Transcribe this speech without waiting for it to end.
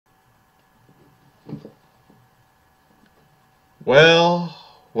Well,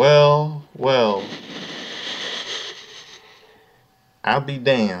 well. I'll be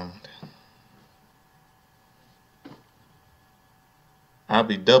damned. I'll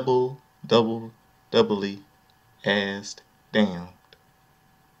be doubly as damned.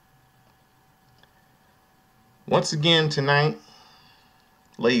 Once again tonight,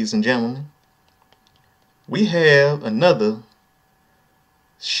 ladies and gentlemen, we have another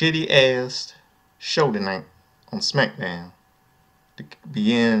shitty ass show tonight on Smackdown to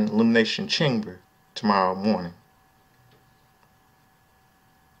begin Elimination Chamber tomorrow morning.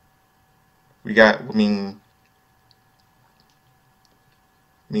 We got, let's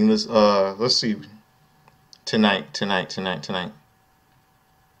see. Tonight.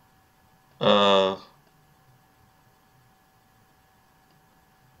 Uh,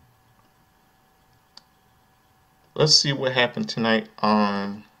 let's see what happened tonight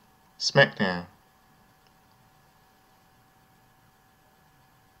on Smackdown.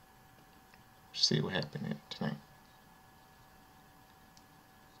 Let's see what happened tonight.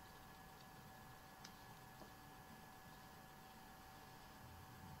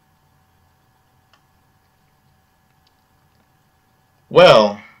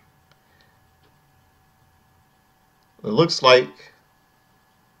 Well, it looks like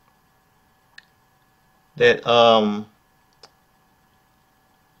that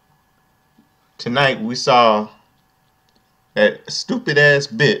tonight we saw that stupid ass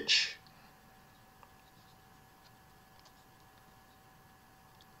bitch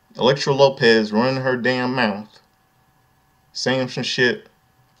Electra Lopez running her damn mouth, saying some shit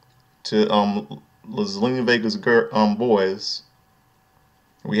to Zelina Vega's boys.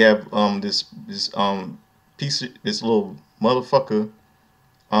 We have this little motherfucker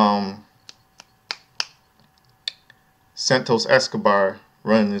Santos Escobar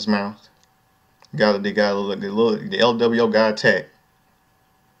running his mouth. The LWO got attacked.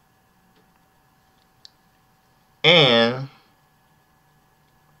 And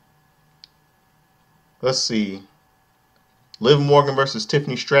let's see. Liv Morgan versus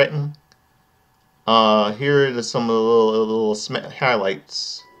Tiffany Stratton. Here are some of the little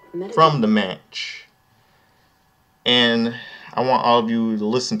highlights from the match. And I want all of you to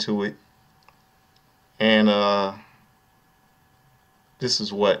listen to it. And this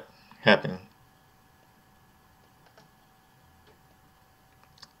is what happened.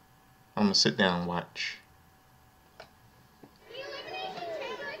 I'm going to sit down and watch.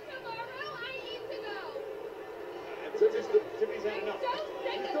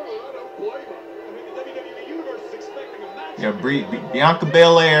 Yeah, Bianca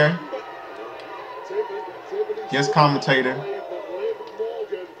Belair, guest commentator.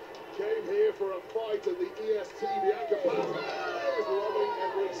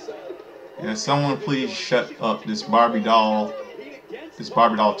 Yeah, someone please shut up this Barbie doll. This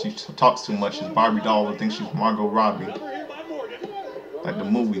Barbie doll talks too much. This Barbie doll thinks she's Margot Robbie, like the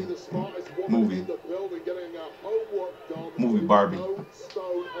movie Barbie.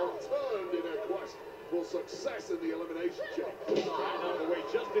 Success in the elimination chamber. Out of the way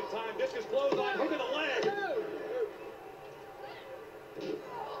just in time. Discus clothesline, hook of the leg.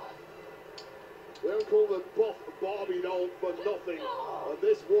 They don't call the buff Barbie doll for nothing. And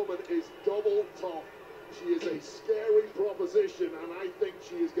this woman is double tough. She is a scary proposition, and I think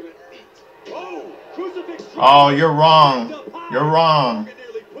she is going to eat. Oh, crucifix. Oh, you're wrong. You're wrong.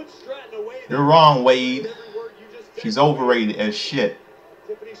 You're wrong, Wade. She's overrated as shit.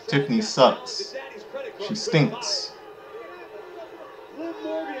 Tiffany sucks. She stinks. Liv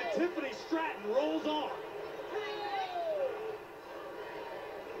Morgan and Tiffany Stratton rolls on.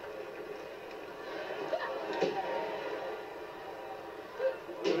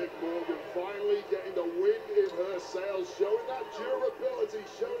 Liv Morgan finally getting the wind in her sails, showing that durability,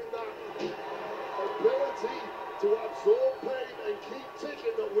 showing that ability to absorb pain and keep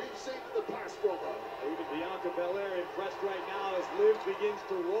ticking that we've seen in the past from her. Even Bianca Belair impressed right now as Liv begins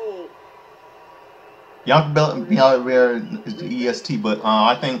to roll. Bianca Belair is the EST, but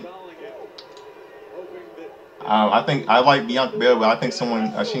I think I like Bianca Belair, but I think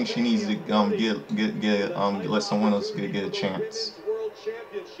she needs to let someone else get a chance.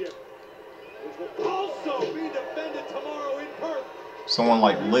 Someone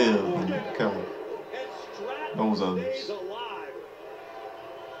like Liv and Kelly. Those others.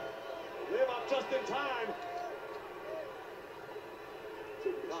 Liv up just in time.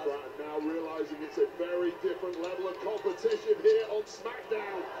 Now realizing it's a very different level of competition here on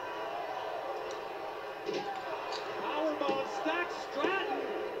Smackdown. Powerbomb stacks Stratton.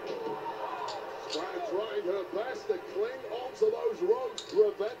 Stratton trying her best to cling onto those ropes,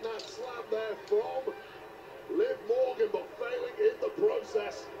 prevent that slap there from Liv Morgan, but failing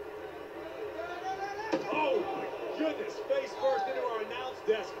success. Oh my goodness! Face first into our announce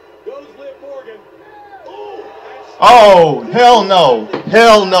desk goes Liv Morgan. Oh, hell no.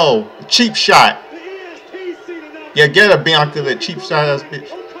 Hell no. Cheap shot. Yeah, get her, Bianca, that cheap shot ass bitch.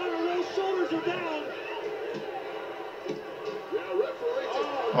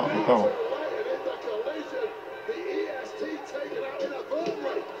 Oh.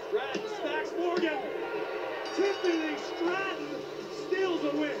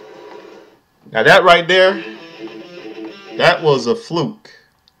 Now that right there, that was a fluke.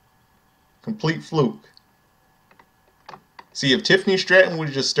 Complete fluke. See, if Tiffany Stratton would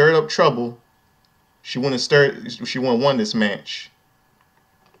have just stirred up trouble, she wouldn't have won this match.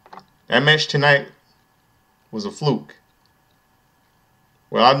 That match tonight was a fluke.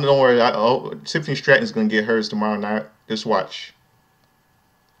 Well, I don't worry. Tiffany Stratton's gonna get hers tomorrow night. Just watch.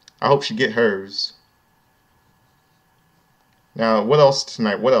 I hope she get hers. Now, what else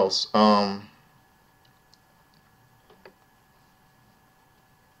tonight? What else?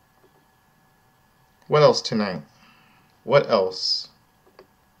 What else tonight? What else?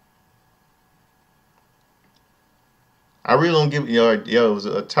 I really don't give it was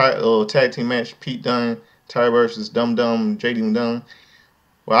a little tag team match. Pete Dunne, Ty versus Dum Dum, JD Dunn.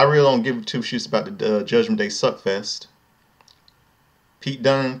 Well, I really don't give two shits about the Judgment Day Suckfest. Pete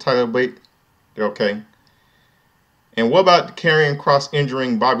Dunne, Tyler Bate, they're okay. And what about Karrion Kross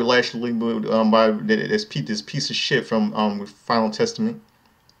injuring Bobby Lashley by this piece of shit from Final Testament?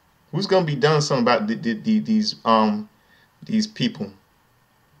 Who's gonna be done something about these people?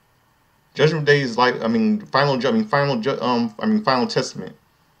 Judgment Day is like Final Testament.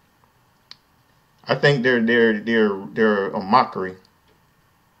 I think they're a mockery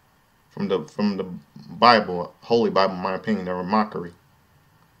from the Bible, Holy Bible, in my opinion. They're a mockery.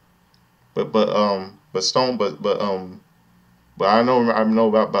 But I know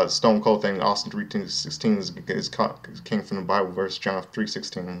about Stone Cold thing. Austin 3:16 came from the Bible verse, John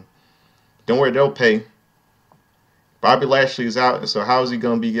 3:16. Don't worry, they'll pay. Bobby Lashley is out, so how is he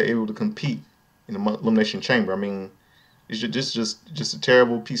gonna be able to compete in the Elimination Chamber? I mean, it's just a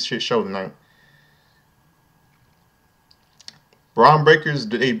terrible piece of shit show tonight. Braun Breaker's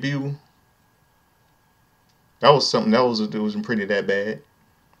debut. That was something. It wasn't pretty that bad.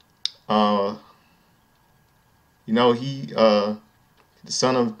 He the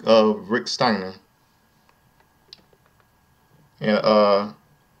son of Rick Steiner, and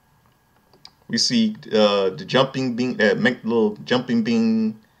we see the jumping bean, make little jumping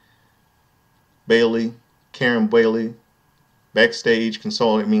bean Bailey, Karen Bailey, backstage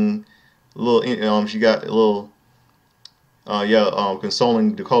consoling. She got a little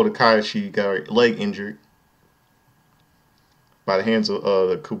consoling Dakota Kai. She got her leg injured by the hands of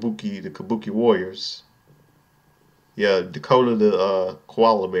the Kabuki Warriors. Yeah, Dakota the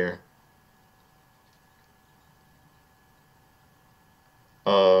koala bear.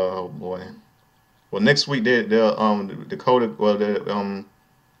 Oh boy. Well, next week Dakota. Well,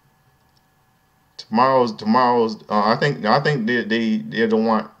 tomorrow's. I think they don't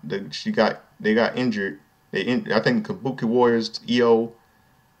want they got injured. I think Kabuki Warriors the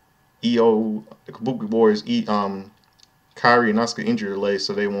Kabuki Warriors Kairi and Asuka injured their legs,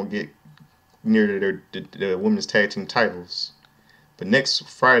 so they won't get near their women's tag team titles. But next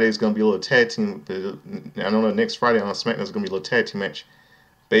Friday is going to be a little tag team. I don't know, next Friday on Smackdown is going to be a little tag team match.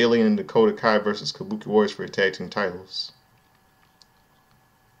 Bailey and Dakota Kai versus Kabuki Warriors for the tag team titles.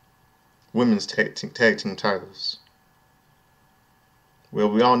 Women's tag team titles. Well,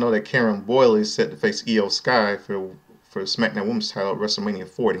 we all know that Karen Boyle is set to face Io Sky for SmackDown Women's title at WrestleMania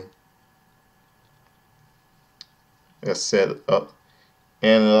 40. That's set up.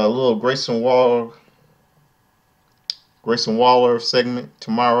 And a little Grayson Waller segment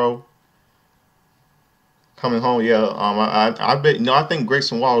tomorrow. Coming home, yeah. I bet I think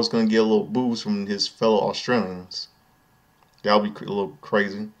Grayson Waller is going to get a little boost from his fellow Australians. That'll be a little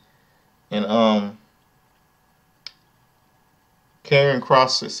crazy. And Karrion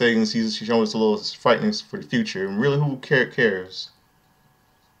Kross is saying she's showing us a little frightening for the future. And really, who cares?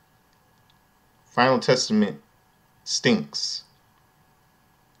 Final Testament stinks.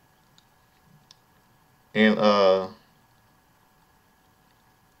 And the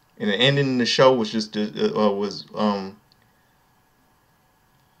ending of the show was just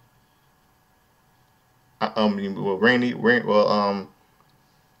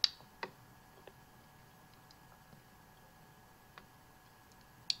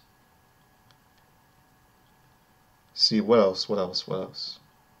see what else.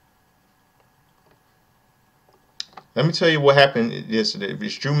 Let me tell you what happened yesterday.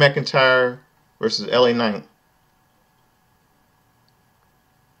 It's Drew McIntyre versus LA Knight.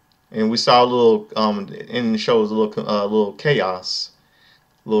 And we saw a little in the show was a little chaos,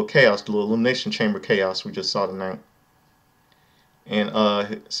 a little elimination chamber chaos we just saw tonight.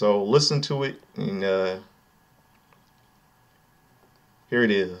 And so listen to it, and here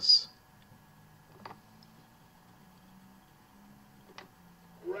it is.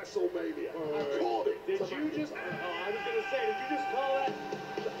 WrestleMania. According Did you just? Oh, I was gonna say, did you just call that?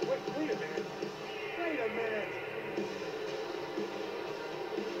 Wait a minute. Wait a minute.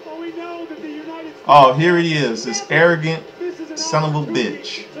 Well, we know that the United States. Oh, here he is, this arrogant son of a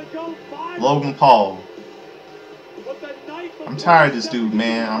bitch, Logan Paul. I'm tired of this dude,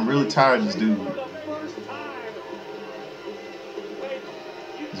 man. I'm really tired of this dude.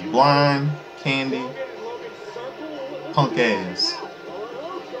 He's blind, candy, punk ass.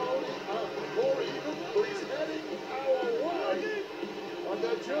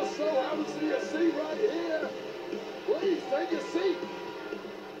 Just so happens to be a seat right here. Please take a seat.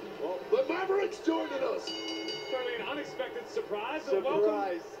 Well, the Maverick's joining us. Certainly an unexpected surprise.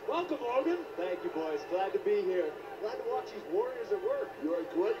 Surprise. Welcome, Logan. Thank you, boys. Glad to be here. Glad to watch these Warriors at work. You're a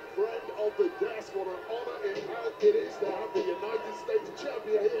great friend of the desk. What an honor it is to have the United States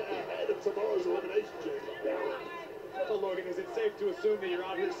champion here ahead of tomorrow's Elimination Chamber. So, Logan, is it safe to assume that you're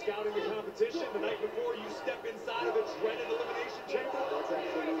out here scouting the competition the night before you step inside of the dreaded Elimination Chamber? That's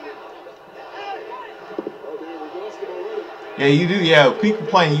absolutely. Oh, dear, we've lost him already. Yeah, you do. Yeah, keep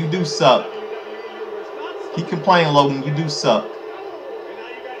complaining. You do suck. Keep complaining, Logan. You do suck.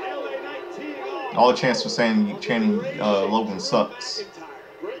 All the chance for saying chanting Logan sucks.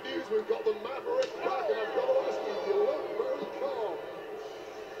 Great news, we've got the Maverick back, and I've got to ask you look very calm.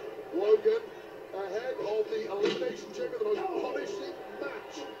 Logan, ahead of the Elimination Chamber, the most punishing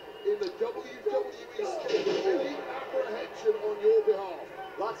match in the WWE schedule. Any apprehension on your behalf?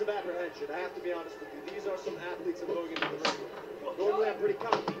 Lots of apprehension. I have to be honest with you. These are some athletes I'm going into the ring with. Normally, I'm pretty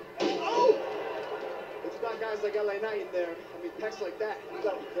confident. Oh! But you got guys like LA Knight in there. I mean, pecs like that. You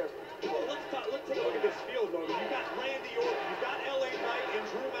gotta be careful. Well, let's take a look at this field, Logan. You've got Randy Orton, you've got LA Knight and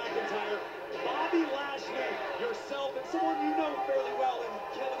Drew McIntyre, Bobby Lashley, yourself, and someone you know fairly well in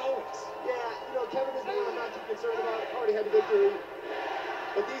Kevin Owens. Yeah, you know, Kevin is the one I'm not too concerned about. Already had the victory.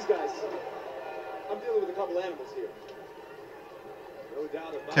 But these guys, I'm dealing with a couple animals here. No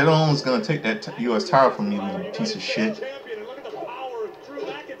doubt about it. Kevin Owens gonna take that U.S. title from you, you piece of shit. Champion, and look at the power of Drew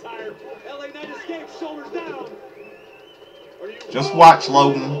McIntyre. LA Knight escapes, shoulders down. Just watch,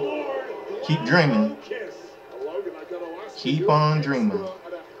 Logan. Keep dreaming. Logan, I gotta ask Keep you, on dreaming. And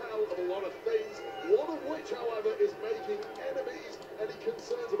a hell of a lot of things, one of which, however, is making enemies. Any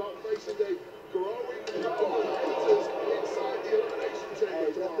concerns about facing a growing number of haters inside the Elimination Chamber?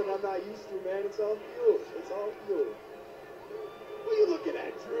 Hey, nothing I'm not used to, man. It's all fuel. It's all fuel. What are you looking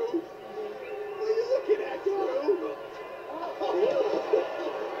at, Drew? What are you looking at, Drew?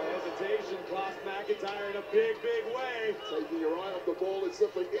 Hesitation cost McIntyre in a big, big way. Taking your eye off the ball is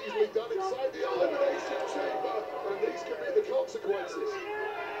something easily done inside the Elimination Chamber, and these can be the consequences.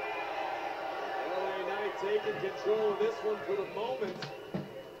 LA Knight taking control of this one for the moment.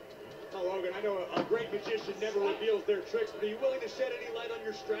 Now, Logan, I know a great magician never reveals their tricks, but are you willing to shed any light on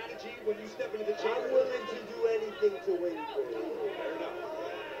your strategy when you step into the chamber? I'm willing to do anything to win. Fair enough.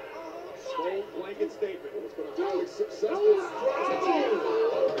 Bold blanket statement. It's been a highly successful strategy.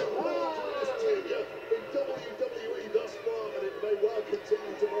 Logan Paul to his tenure in WWE thus far, and it may well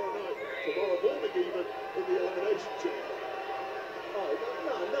continue tomorrow night, tomorrow morning even, in the Elimination Chamber. Oh,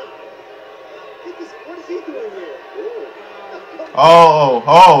 no. What is he doing here?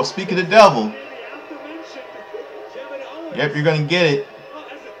 Oh, speak of the devil. Yep, you're gonna get it.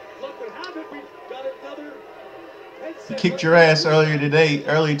 He kicked your ass earlier today,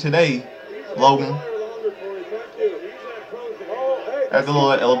 Logan. At the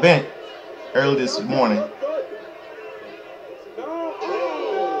little event early this morning.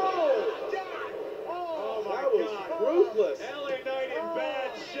 LA Knight in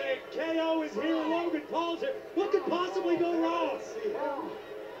bad shape. KO is here. Logan Paul's here. What could possibly go wrong?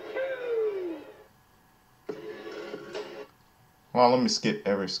 Well, let me skip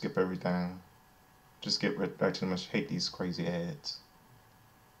everything. Just get right to them. I hate these crazy ads.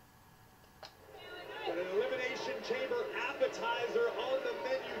 Got an Elimination Chamber appetizer on the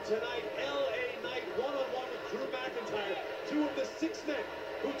menu tonight. LA Knight one-on-one with Drew McIntyre. Two of the 6 men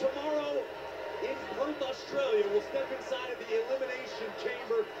who tomorrow in Perth, Australia, will step inside of the Elimination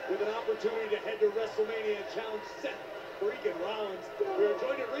Chamber with an opportunity to head to WrestleMania and challenge Seth freaking Rollins. We are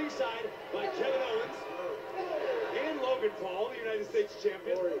joined at ringside by Kevin Owens and Logan Paul, the United States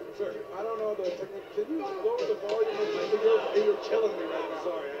champion. I don't know the technique. Can you lower the volume of the video? You're killing me right now.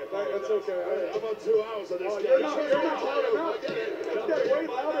 Sorry. It's Hey, I'm on 2 hours of this game. You're not loud enough. I get it. You get way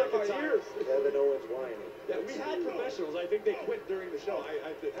louder in my ears. Kevin Owens whining. Yeah, we had professionals. I think they quit during the show.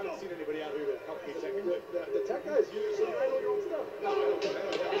 I haven't seen anybody out here to help me technically. The tech guys usually handle your own stuff. No,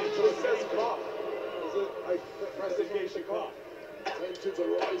 it says cough. Is it like Investigation cough. Tensions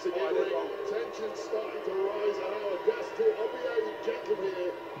are rising in the ring. Tensions starting to rise at our desk too. I'll be a gentle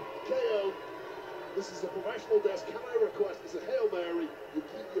here. KO. This is a professional desk. Can I request? It's a Hail Mary. You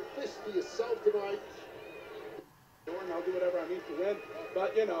keep your fist to yourself tonight. I'll do whatever I need to win.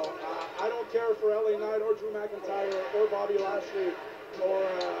 But, you know, I don't care for LA Knight or Drew McIntyre or Bobby Lashley or,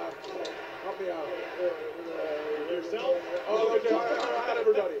 help me out. Yourself? Oh, okay, I got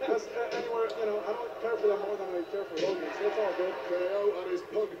everybody. That's, anywhere, you know, I don't care for them more than I care for Logan, so it's all good. KO at his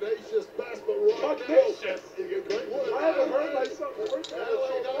pugnacious best, but right Pugnacious? now, you get great word. I haven't heard myself. LA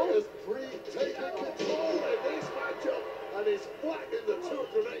Knight has taken control in this matchup and is flattening the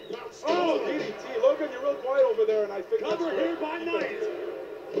 208-pound Oh, DDT. Logan, you're real quiet over there, and I think Cover that's here good. by Knight.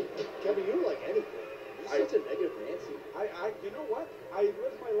 Kevin, you don't like anything. You're such a negative Nancy. You know what? I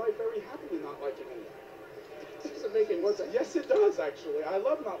live my life very happily not liking anything. It doesn't make it worse. Yes, it does, actually. I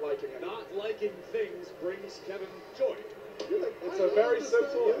love not liking anything. Not liking things brings Kevin joy. It's a very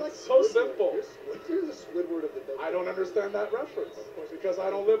simple, it's so simple. You're the Squidward of the WWE. I don't understand that reference because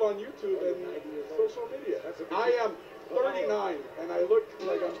I don't live on YouTube and social media. I am 39 and I look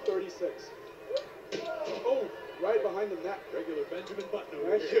like I'm 36. Oh, right behind the neck. Regular Benjamin Button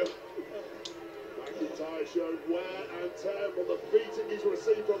over Thank here. you. McIntyre showed wear and tear from the beating he's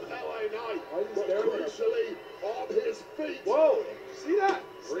received from LA Knight, but crucially on his feet. Whoa, see that?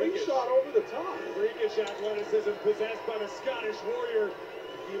 Slingshot over the top. Freakish athleticism possessed by the Scottish Warrior.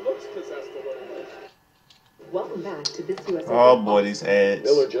 He looks possessed a little bit. Welcome back to this USA. Oh boy, these ads.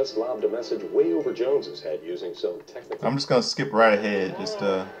 Miller just lobbed a message way over Jones's head using some technical. I'm just gonna skip right ahead. Just You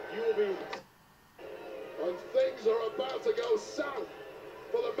will be. And things are about to go south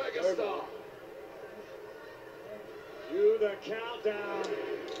for the megastar. Do the countdown.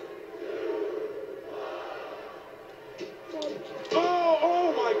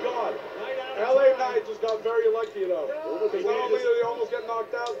 Oh my God! LA Knight just got very lucky though. Because not only did he almost get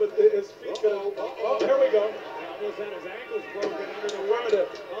knocked out, but his feet got. Oh, here we go. He almost had his ankles broken under the Affirmative.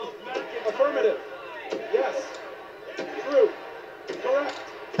 weight of McIntyre. Affirmative. Yes. True.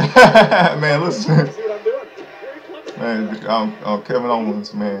 Correct. man, listen. See what I'm doing? Man, I'm Kevin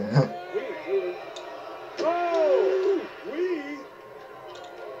Owens, man. Oh!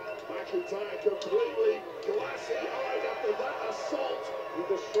 McIntyre completely glassy-eyed after that assault. He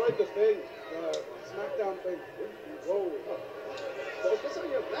destroyed the thing. Smackdown thing. Whoa. Focus on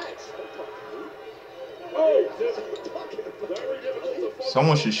your match. Don't talk to me. Oh! Very difficult to focus.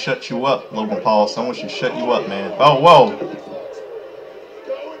 Someone should shut you up, Logan Paul. Someone should shut you up, man. Oh, whoa.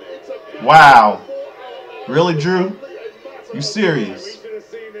 Going into Wow. Really, Drew? You We serious? should have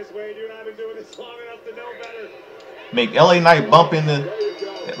seen this, Wade. You and I have been doing this long enough to know better. Make LA Knight bump into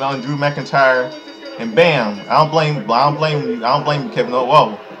on Drew McIntyre, and bam! I don't blame you. I don't blame you, Kevin. Oh,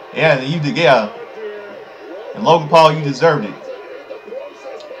 whoa. Yeah, you did. Yeah. And Logan Paul, you deserved it. in the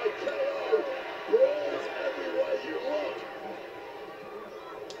process by KO. Brawls everywhere you look.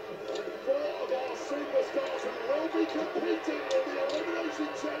 And 4 of our superstars who will be competing in the Elimination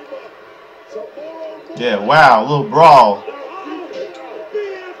Chamber tomorrow morning. Yeah. Wow. A little brawl.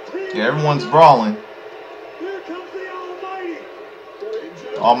 Yeah, everyone's brawling. Here comes the Almighty.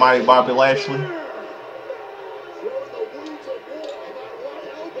 Almighty Bobby Lashley. Throwing the wounds of war on that right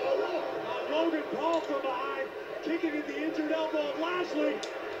elbow. Logan Paul from behind, kicking at the injured elbow of Lashley.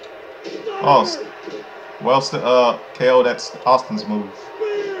 Oh, well, KO. That's Austin's move.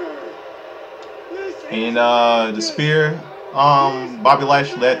 And the spear, Bobby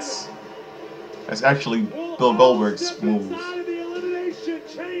Lashley. That's actually Bill Goldberg's move. Inside of the Elimination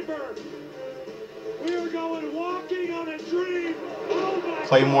Chamber. We are going walking on a dream. Oh my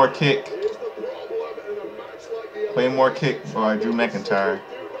Claymore kick. Here's the problem in a match like the Claymore kick by Drew McIntyre.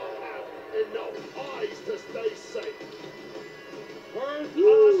 do not have enough eyes to stay safe. Perth,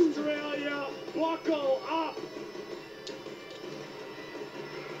 Australia, buckle up.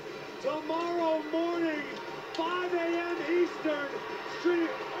 Tomorrow morning, 5 a.m. Eastern, stream.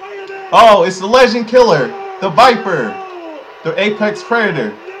 Wait a minute. Oh, it's the Legend Killer, the Viper, the Apex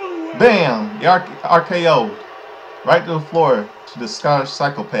Predator. Bam! The RKO. Right to the floor to the Scottish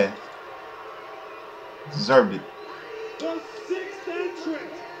psychopath. Deserved it. The 6th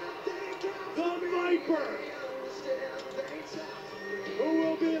entrant, the Viper, who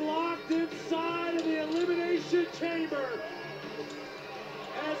will be locked inside of the Elimination Chamber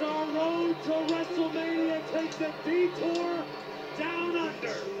as our road to WrestleMania takes a detour down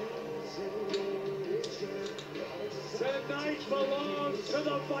under. belongs to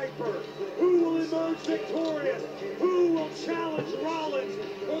the Viper. Who will emerge victorious? Who will challenge Rollins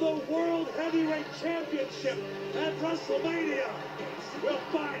for the World Heavyweight Championship at WrestleMania? We'll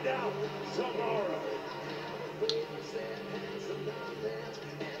find out tomorrow.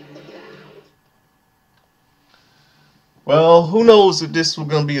 Well, who knows if this was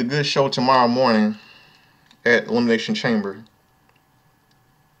going to be a good show tomorrow morning at Elimination Chamber.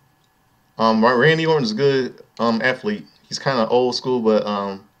 Randy Orton's a good athlete. He's kind of old school, but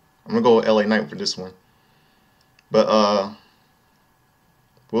I'm gonna go with LA Knight for this one. But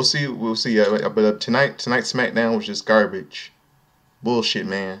we'll see. We'll see. But tonight's Smackdown was just garbage, bullshit,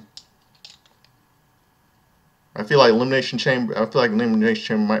 man. I feel like Elimination Chamber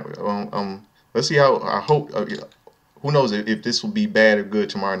might. Let's see how. I hope. Who knows if this will be bad or good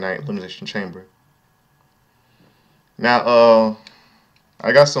tomorrow night, Elimination Chamber. Now,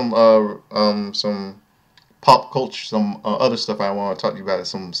 I got some pop culture, some other stuff I want to talk to you about.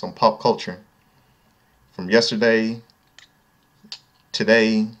 Some pop culture from yesterday,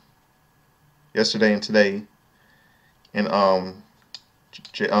 yesterday and today. And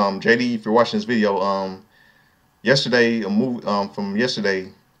JD, if you're watching this video, yesterday, a movie from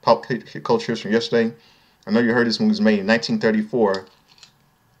yesterday, pop culture from yesterday. I know you heard this movie was made in 1934. It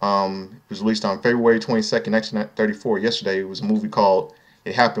was released on February 22nd, 1934. Yesterday, it was a movie called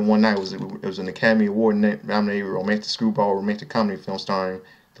It Happened One Night. It was an Academy Award nominated romantic screwball romantic comedy film starring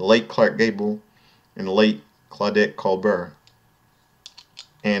the late Clark Gable and the late Claudette Colbert.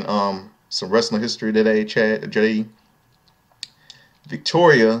 And some wrestling history today, JD.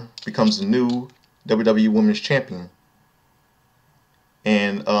 Victoria becomes the new WWE Women's Champion.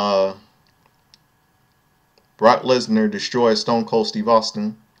 And Brock Lesnar destroys Stone Cold Steve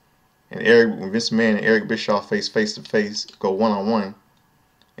Austin. And Vince McMahon and Eric Bischoff face to face, go one-on-one.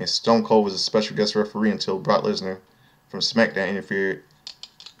 And Stone Cold was a special guest referee until Brock Lesnar from Smackdown interfered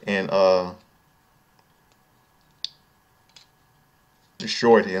and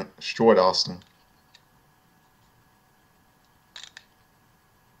destroyed Austin.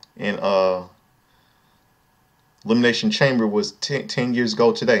 And Elimination Chamber was 10 years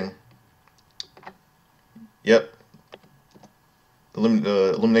ago today. Yep.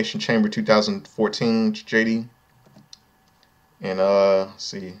 Elimination Chamber 2014, JD. And let's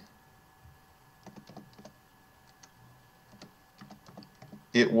see.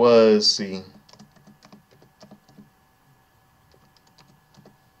 It was,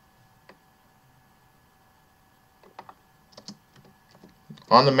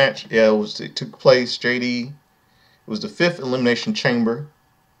 on the match, yeah, it took place, JD. It was the 5th Elimination Chamber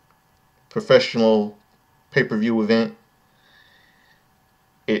professional pay-per-view event.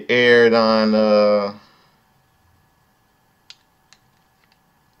 It aired on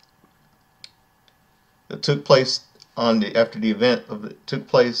it took place after the event took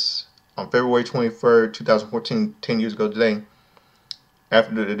place on February 23rd, 2014, 10 years ago today.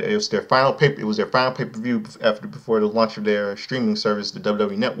 It was their final pay-per-view before the launch of their streaming service, the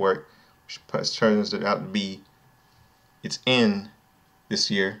WWE Network, which turns out to be its end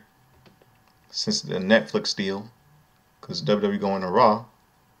this year since the Netflix deal, because WWE going to Raw.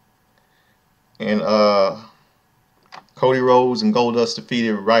 And Cody Rhodes and Goldust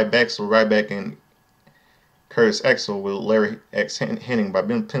defeated Ryback and Curtis Axel with Larry X Hennig by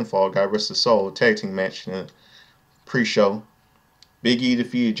pinfall. God rest his soul. A tag team match in a pre-show. Big E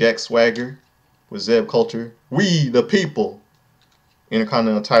defeated Jack Swagger with Zeb Coulter. We the People.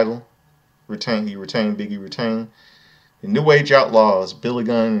 Intercontinental title. Big E retained. The New Age Outlaws, Billy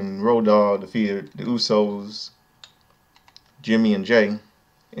Gunn and Road Dogg defeated the Usos, Jimmy and Jay.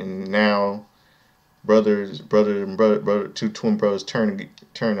 And now two twin brothers turn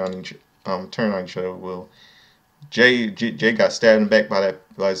on each other. Well, Jay got stabbed in the back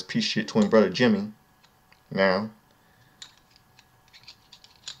by his piece of shit twin brother Jimmy. Now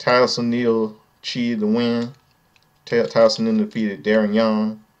Titus O'Neil cheated to win. Titus O'Neil defeated Darren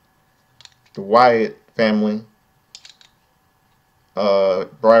Young. The Wyatt family,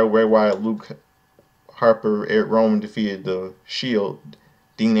 Bray Wyatt, Luke Harper, Eric Rowan defeated the Shield,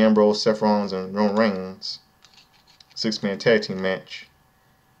 Dean Ambrose, Seth Rollins, and Roman Reigns. 6-man tag team match.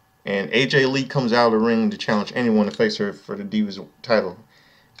 And AJ Lee comes out of the ring to challenge anyone to face her for the Divas title.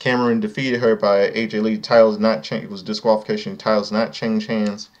 Cameron defeated her by AJ Lee. Titles not change. It was disqualification. Titles not change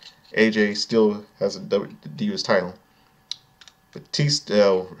hands. AJ still has the Divas title.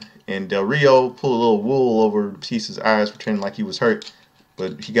 Batista and Del Rio pulled a little wool over Batista's eyes, pretending like he was hurt,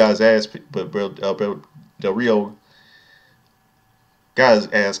 but he got his ass. But Del Rio got his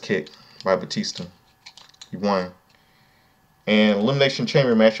ass kicked by Batista. He won. And Elimination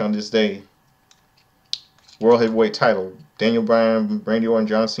Chamber match on this day World Heavyweight title. Daniel Bryan, Randy Orton,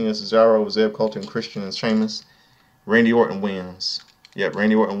 John Cena, Cesaro, Zeb Colton, Christian, and Sheamus. Randy Orton wins. Yep,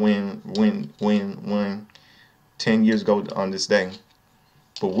 Randy Orton won 10 years ago on this day.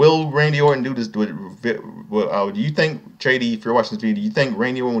 But will Randy Orton do this? Do you think, JD, if you're watching this video, do you think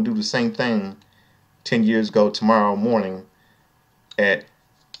Randy Orton will do the same thing 10 years ago tomorrow morning at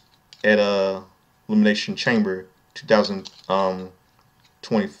Elimination Chamber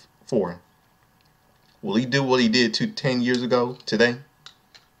 2024? Will he do what he did 10 years ago today?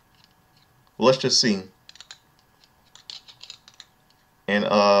 Well, let's just see. And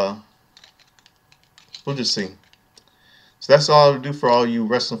we'll just see. So that's all I would do for all you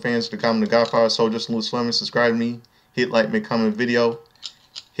wrestling fans to come to Godfather Soul, Justin Lewis Fleming. Subscribe to me. Hit like, make comment video.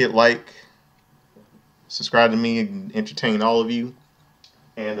 Hit like. Subscribe to me and entertain all of you.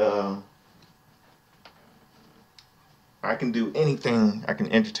 And I can do anything. I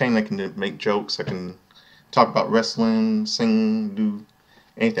can entertain. I can make jokes. I can talk about wrestling, sing, do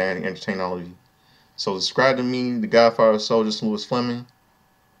anything. I can entertain all of you. So subscribe to me, the Godfather Soul, Justin Lewis Fleming.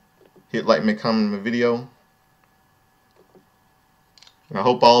 Hit like, make comment on my video. And I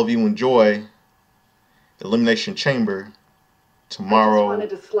hope all of you enjoy Elimination Chamber tomorrow. I just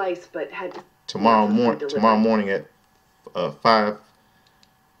wanted a slice, but had to tomorrow morning at 5.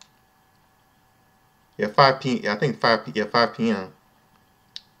 Yeah, 5 p.m. I think 5 p.m.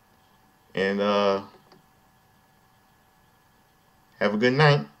 And have a good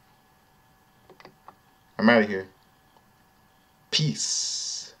night. I'm out of here. Peace.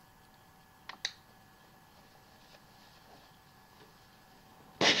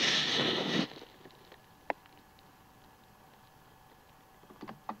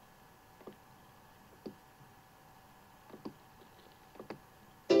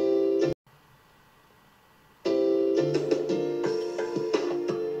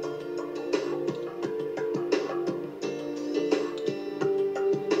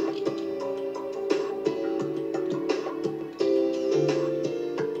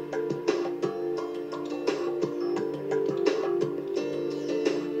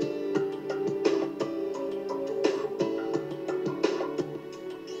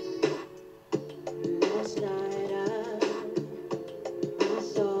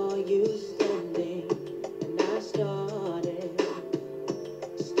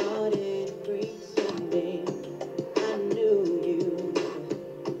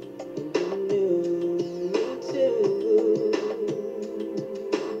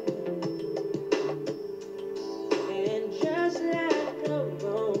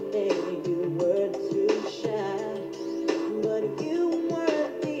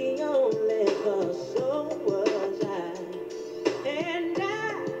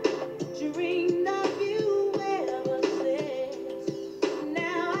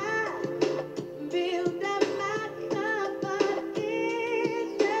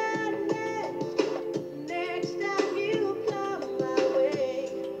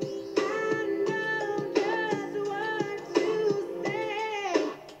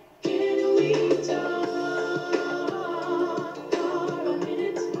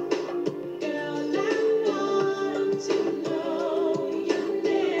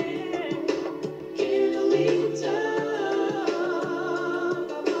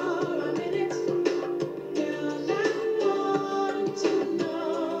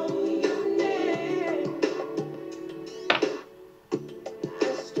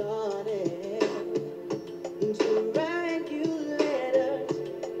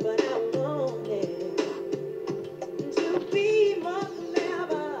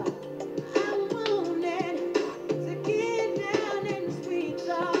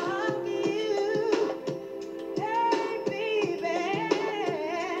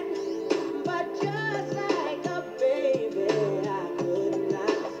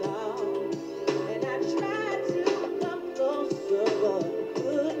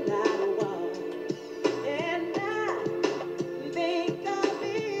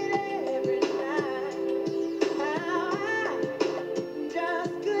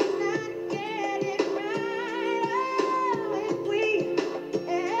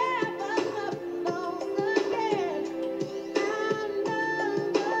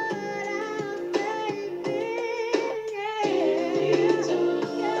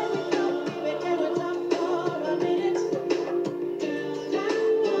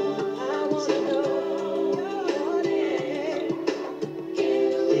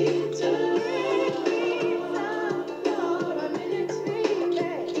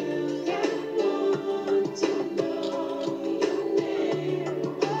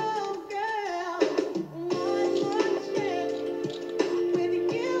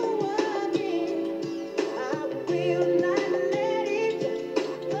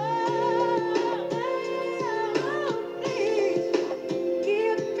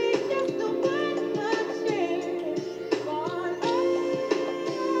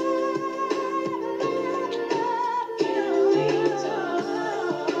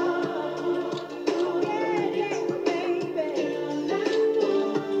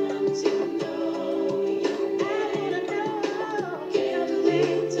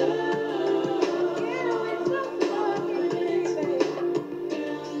 me.